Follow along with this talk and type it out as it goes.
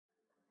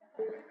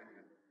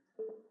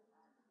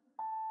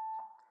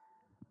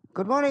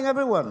Good morning,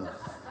 everyone.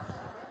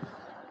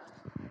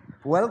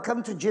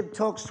 Welcome to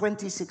GibTalks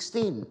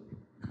 2016.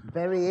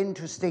 Very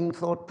interesting,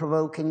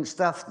 thought-provoking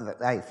stuff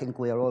that I think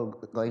we are all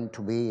going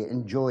to be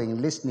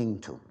enjoying listening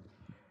to.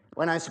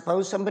 When I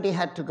suppose somebody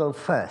had to go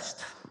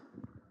first,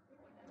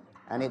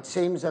 and it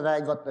seems that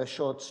I got the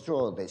short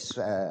straw this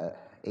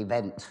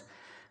event.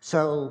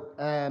 So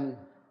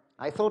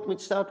I thought we'd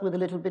start with a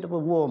little bit of a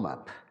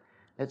warm-up.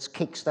 Let's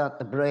kickstart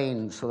the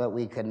brain so that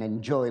we can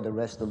enjoy the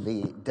rest of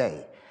the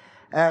day.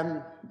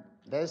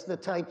 There's the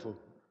title,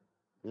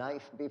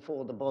 Life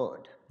Before the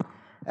Board.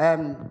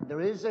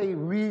 There is a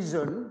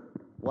reason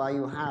why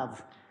you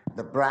have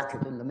the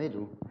bracket in the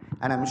middle,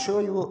 and I'm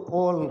sure you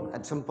all,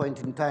 at some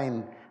point in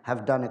time,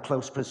 have done a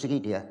close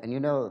procedure. And you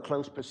know, a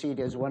close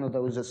procedure is one of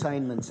those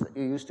assignments that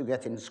you used to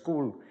get in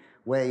school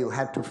where you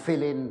had to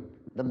fill in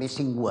the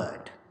missing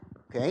word,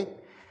 okay?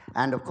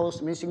 And of course,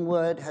 the missing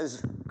word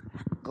has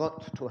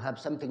got to have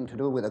something to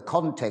do with the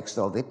context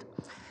of it.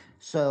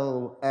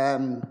 So,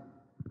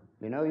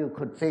 you know, you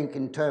could think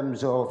in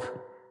terms of,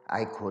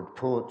 I could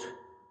put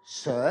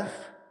surf,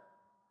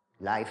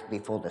 life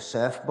before the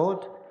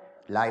surfboard,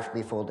 life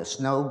before the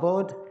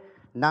snowboard.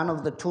 None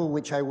of the two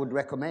which I would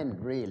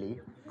recommend, really.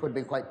 Could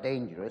be quite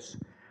dangerous,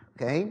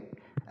 okay?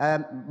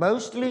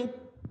 Mostly,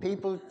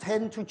 people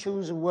tend to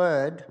choose a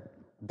word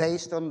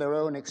based on their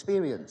own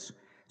experience.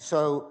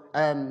 So,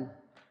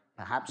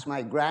 perhaps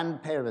my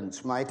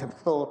grandparents might have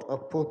thought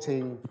of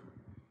putting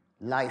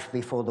life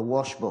before the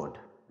washboard.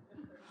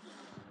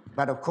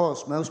 But of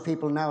course, most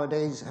people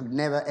nowadays have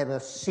never ever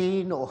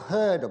seen or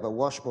heard of a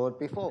washboard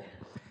before.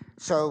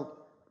 So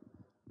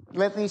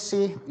let me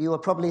see, you are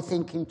probably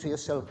thinking to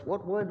yourself,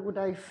 what word would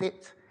I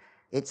fit?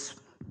 It's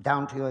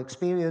down to your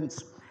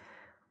experience.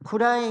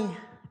 Could I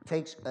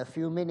take a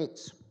few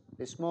minutes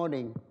this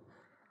morning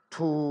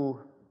to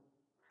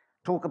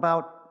talk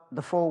about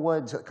the 4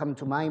 words that come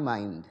to my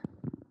mind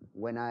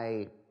when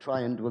I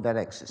try and do that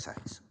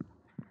exercise?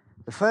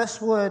 The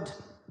first word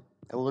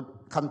that would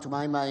come to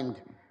my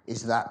mind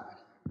is that.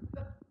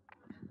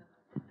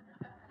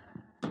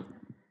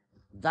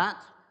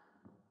 That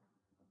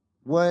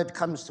word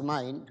comes to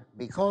mind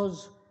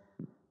because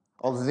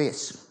of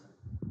this.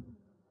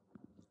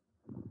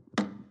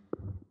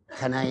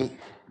 Can I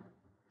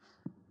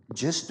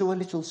just do a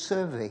little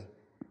survey?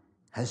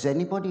 Has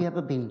anybody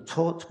ever been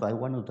taught by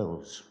one of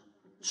those?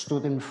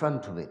 Stood in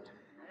front of it?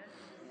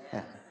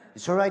 Yeah.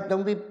 It's all right,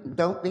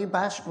 don't be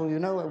bashful, you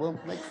know, I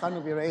won't make fun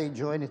of your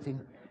age or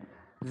anything.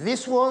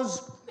 This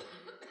was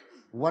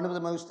one of the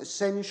most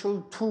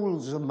essential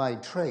tools of my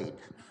trade.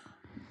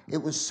 It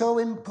was so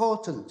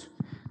important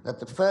that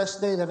the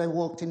first day that I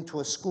walked into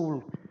a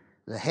school,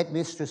 the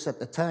headmistress at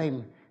the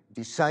time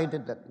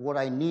decided that what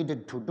I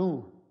needed to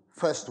do,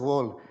 first of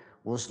all,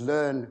 was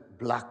learn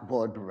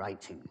blackboard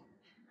writing.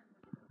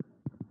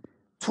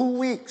 2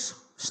 weeks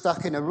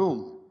stuck in a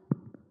room,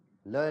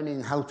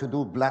 learning how to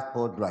do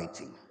blackboard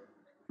writing.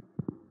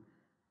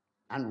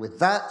 And with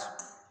that,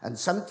 and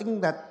something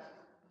that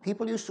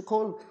people used to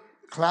call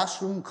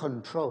classroom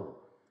control,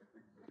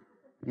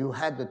 you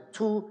had the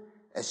 2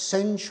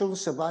 essential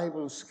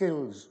survival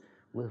skills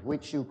with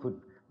which you could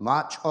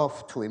march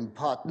off to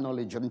impart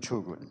knowledge on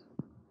children.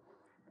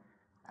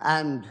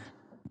 And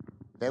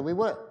there we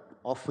were,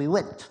 off we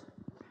went.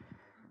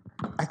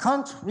 I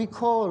can't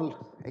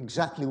recall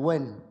exactly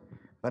when,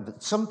 but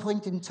at some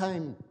point in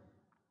time,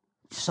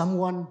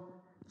 someone,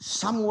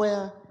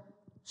 somewhere,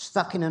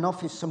 stuck in an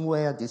office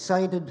somewhere,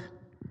 decided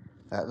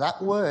that that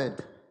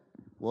word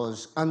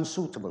was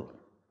unsuitable.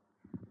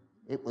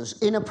 It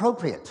was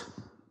inappropriate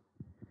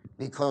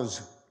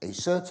because a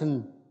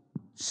certain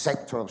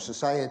sector of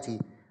society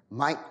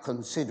might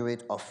consider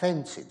it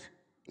offensive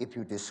if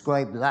you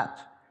describe that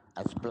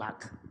as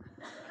black.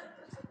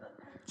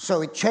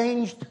 So it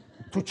changed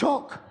to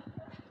chalk.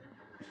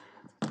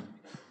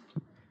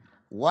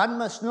 One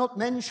must not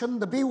mention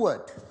the B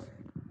word.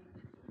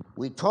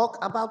 We talk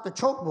about the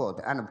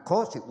chalkboard, and of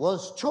course it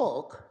was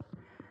chalk,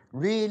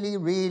 really,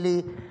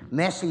 really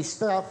messy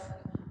stuff.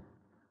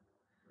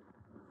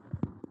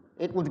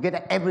 It would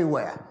get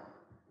everywhere.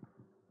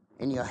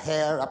 In your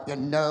hair, up your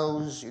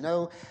nose, you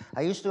know.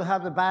 I used to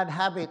have the bad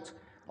habit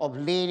of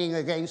leaning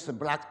against the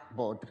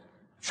blackboard,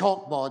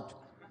 chalkboard.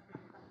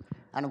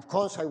 And of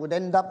course, I would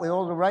end up with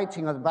all the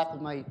writing on the back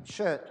of my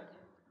shirt.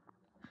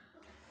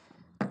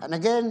 And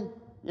again,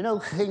 you know,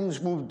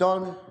 things moved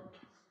on.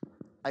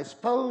 I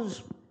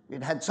suppose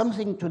it had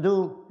something to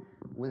do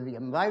with the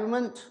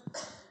environment,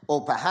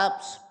 or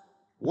perhaps,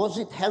 was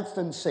it health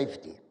and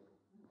safety?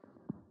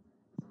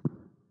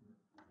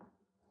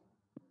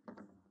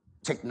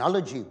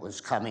 Technology was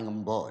coming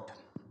on board.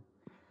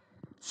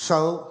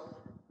 So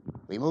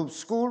we moved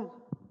school,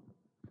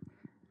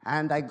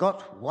 and I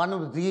got one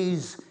of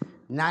these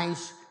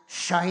nice,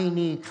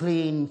 shiny,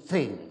 clean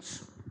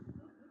things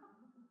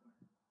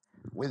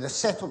with a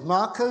set of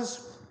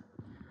markers,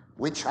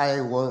 which I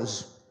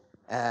was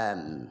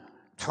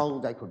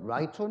told I could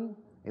write on.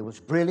 It was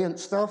brilliant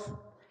stuff.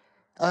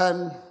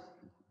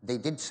 They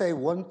did say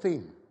one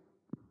thing.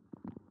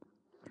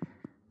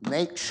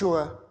 make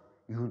sure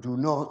you do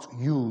not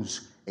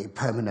use a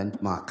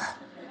permanent marker.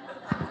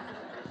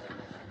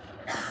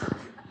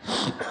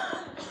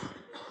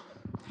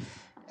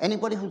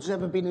 Anybody who's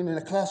ever been in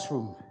a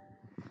classroom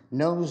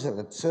knows that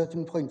at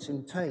certain points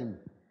in time,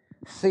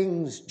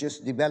 things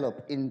just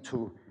develop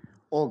into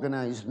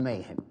organized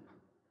mayhem.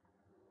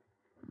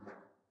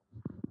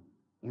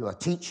 You are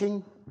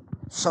teaching,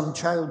 some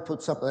child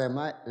puts up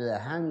their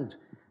hand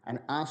and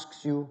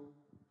asks you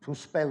to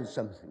spell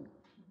something.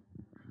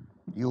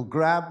 You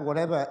grab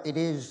whatever it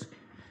is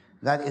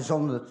that is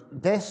on the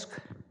desk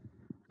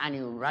and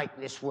you write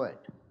this word.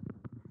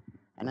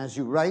 And as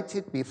you write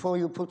it, before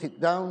you put it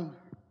down,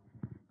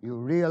 you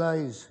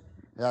realize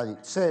that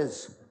it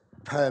says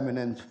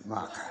permanent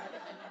marker.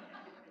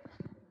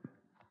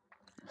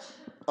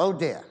 Oh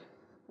dear,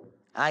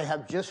 I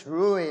have just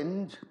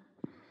ruined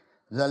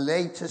the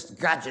latest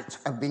gadget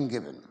I've been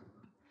given.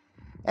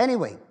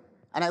 Anyway,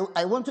 and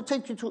I want to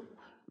take you to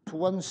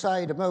one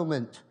side a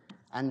moment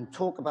and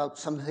talk about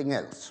something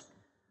else,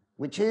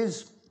 which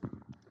is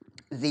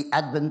the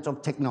advent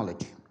of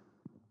technology.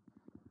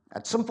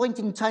 At some point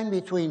in time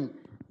between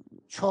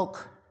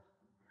chalk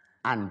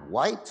and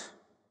white,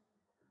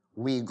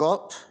 we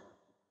got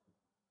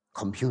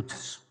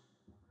computers.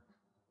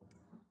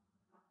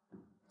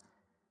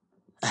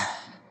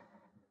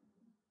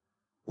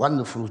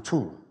 Wonderful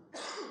tool.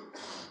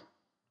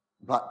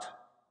 But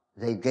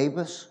they gave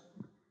us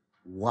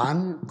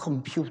one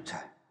computer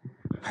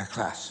per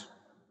class.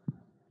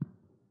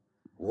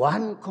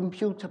 One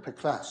computer per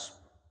class.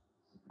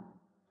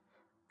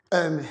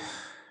 To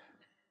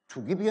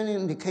give you an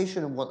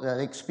indication of what that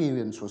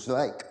experience was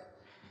like,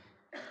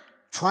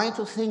 try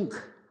to think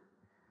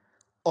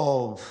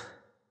of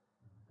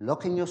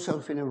locking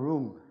yourself in a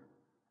room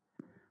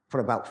for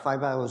about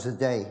 5 hours a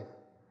day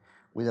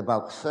with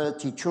about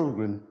 30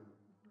 children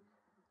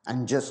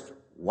and just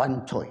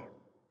one toy.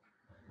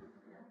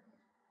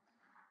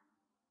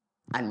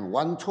 And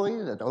one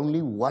toy that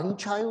only one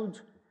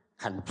child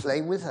can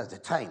play with at a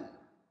time,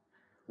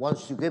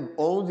 whilst you give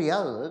all the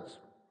others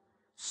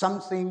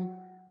something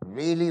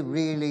really,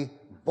 really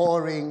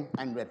boring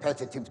and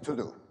repetitive to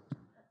do.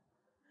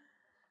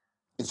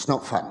 It's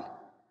not fun.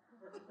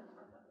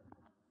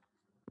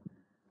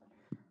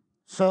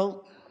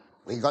 So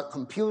we got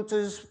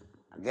computers,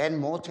 again,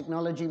 more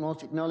technology, more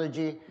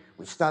technology.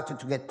 We started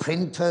to get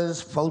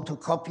printers,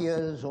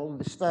 photocopiers, all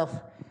this stuff.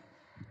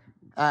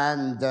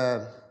 And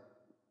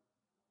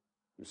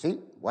you see,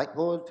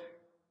 whiteboard.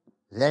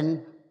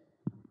 Then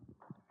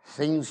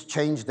things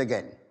changed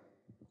again.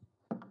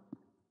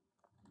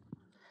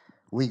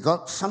 We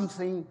got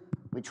something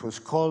which was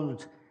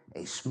called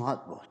a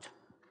smartboard.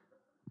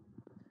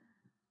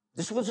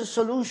 This was a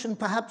solution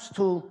perhaps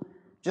to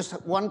just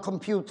one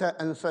computer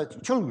and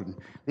 30 children,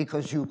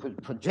 because you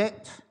could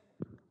project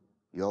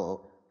your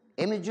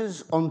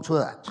images onto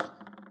that.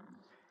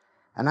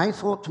 And I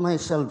thought to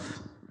myself,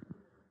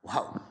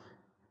 wow,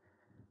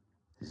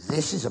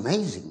 this is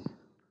amazing.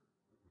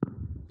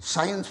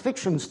 Science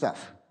fiction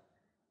stuff.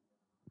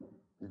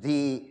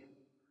 The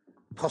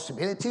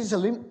possibilities are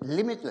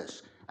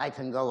limitless. I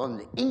can go on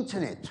the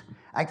internet.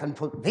 I can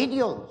put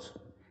videos.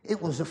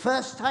 It was the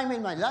first time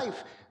in my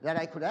life that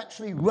I could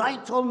actually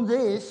write on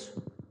this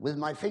with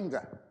my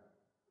finger.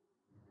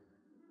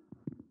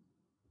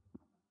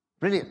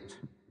 Brilliant.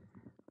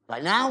 By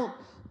now,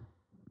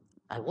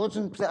 I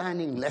wasn't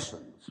planning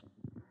lessons.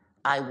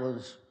 I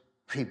was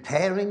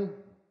preparing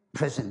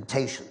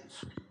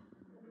presentations.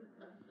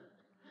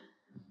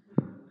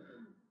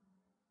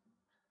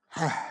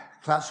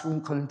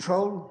 Classroom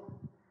control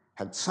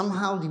had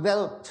somehow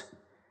developed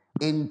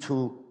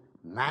into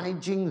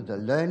managing the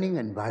learning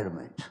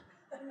environment.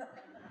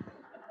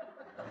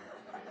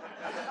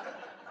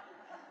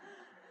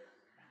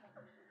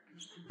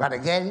 But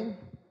again,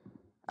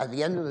 at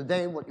the end of the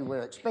day, what you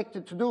were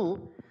expected to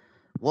do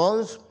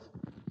was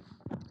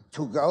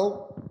to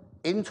go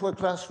into a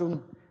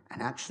classroom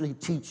and actually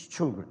teach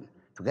children,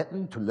 to get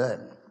them to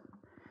learn.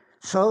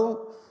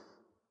 So,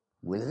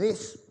 with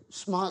this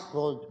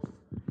smartboard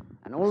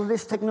and all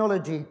this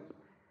technology,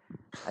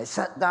 I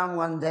sat down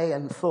one day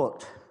and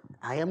thought,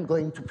 I am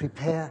going to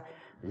prepare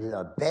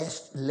the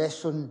best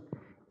lesson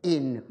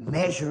in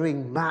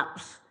measuring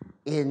maps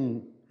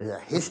in the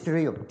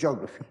history of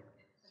geography.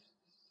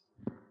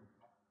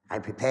 I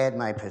prepared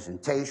my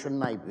presentation,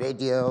 my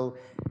video,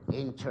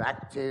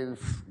 interactive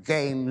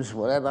games,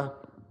 whatever.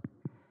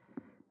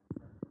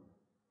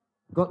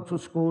 Got to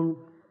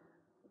school,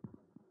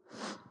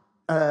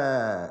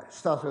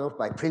 started off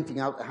by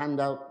printing out the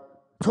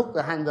handout, took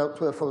the handout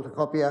to a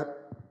photocopier,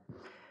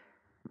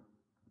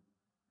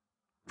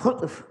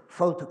 put the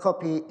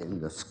photocopy in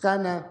the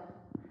scanner,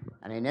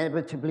 and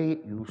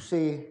inevitably you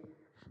see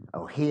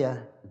or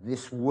hear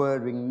this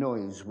whirring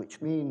noise,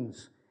 which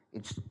means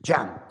it's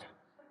jammed.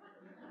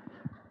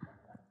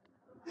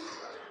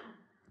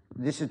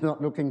 This is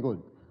not looking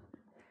good.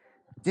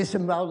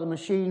 Disembowel the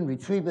machine,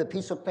 retrieve a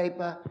piece of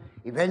paper,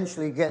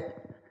 eventually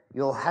get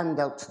your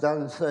handouts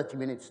done 30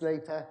 minutes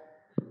later,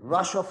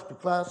 rush off to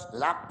class,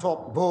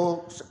 laptop,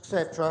 books,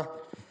 etc.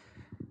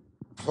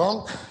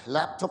 Plonk,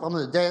 laptop on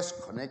the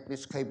desk, connect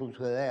this cable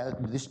to there,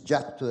 this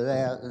jack to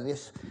there,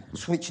 this,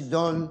 switch it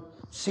on,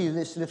 see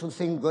this little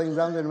thing going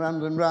round and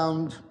round and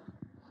round.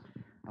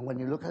 And when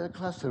you look at the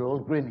class, they're all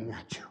grinning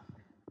at you.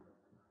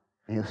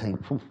 And you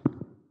think, poof,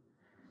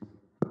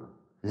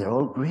 they're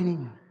all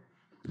grinning.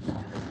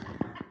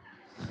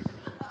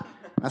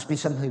 Must be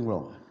something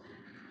wrong.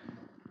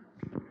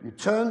 You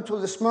turn to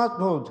the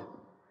smartboard,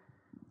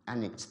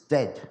 and it's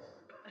dead.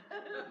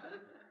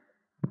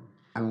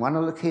 And one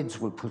of the kids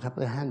will put up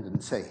their hand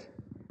and say,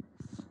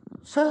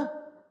 "Sir,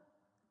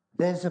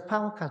 there's a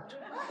power cut."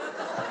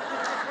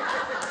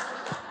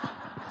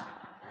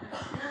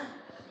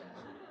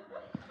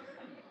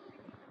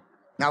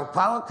 Now,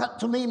 power cut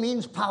to me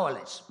means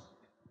powerless.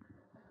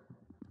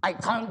 I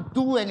can't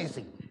do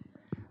anything.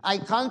 I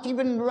can't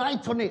even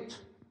write on it.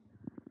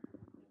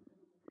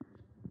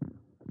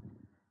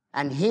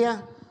 And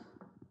here,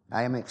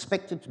 I am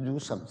expected to do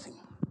something.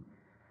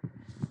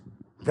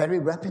 Very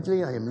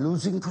rapidly, I am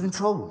losing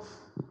control.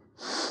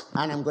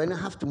 And I'm going to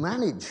have to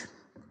manage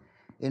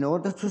in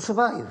order to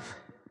survive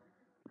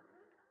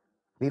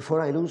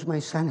before I lose my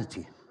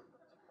sanity.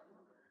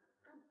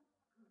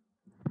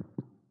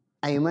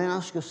 And you may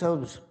ask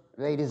yourselves,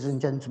 ladies and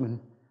gentlemen,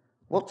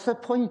 what's the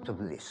point of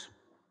this?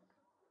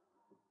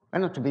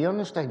 Well, to be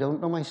honest, I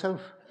don't know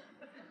myself.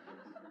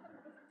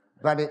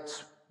 But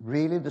it's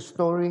really the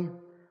story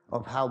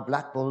of how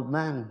Blackboard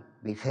Man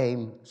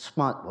became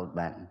Smartboard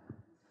Man.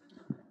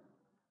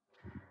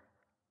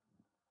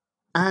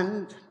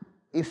 And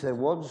if there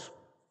was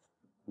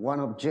one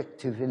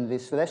objective in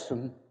this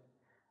lesson,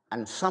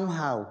 and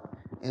somehow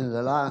in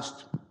the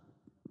last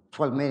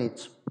 12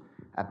 minutes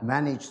I've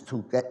managed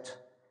to get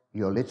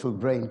your little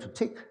brain to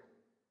tick,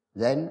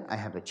 then I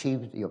have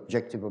achieved the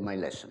objective of my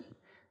lesson.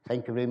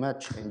 Thank you very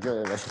much.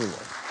 Enjoy the rest of the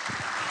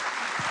day.